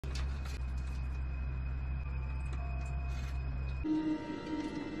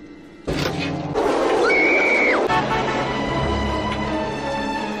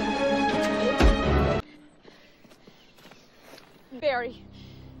Barry.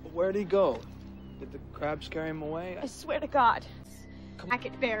 Where'd he go? Did the crabs carry him away? I swear to God. Back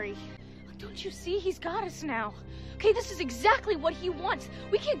at Barry. Don't you see? He's got us now. Okay, this is exactly what he wants.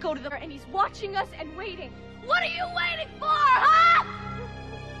 We can't go to the... and he's watching us and waiting. What are you waiting for, huh?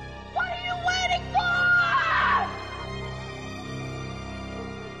 What are you waiting for?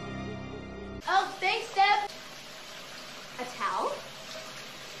 Oh, thanks, Deb. A towel?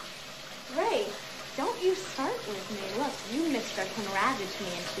 Ray, don't you start with me. Look, you mister can ravage me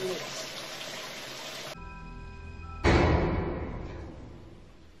in 2 weeks.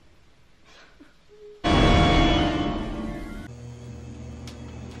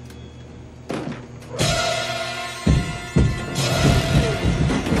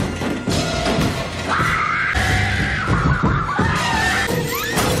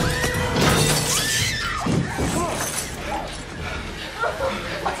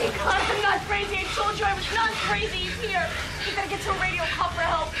 Crazy, he's here. We gotta get to a radio call for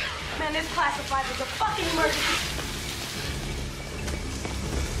help. Man, this classified was a fucking emergency.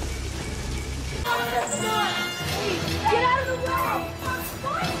 Get out of the way!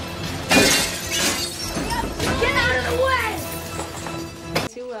 Get out of the way!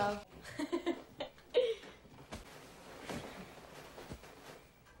 Too well.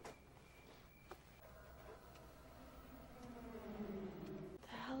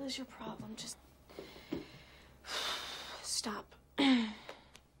 The hell is your problem? Just... stop.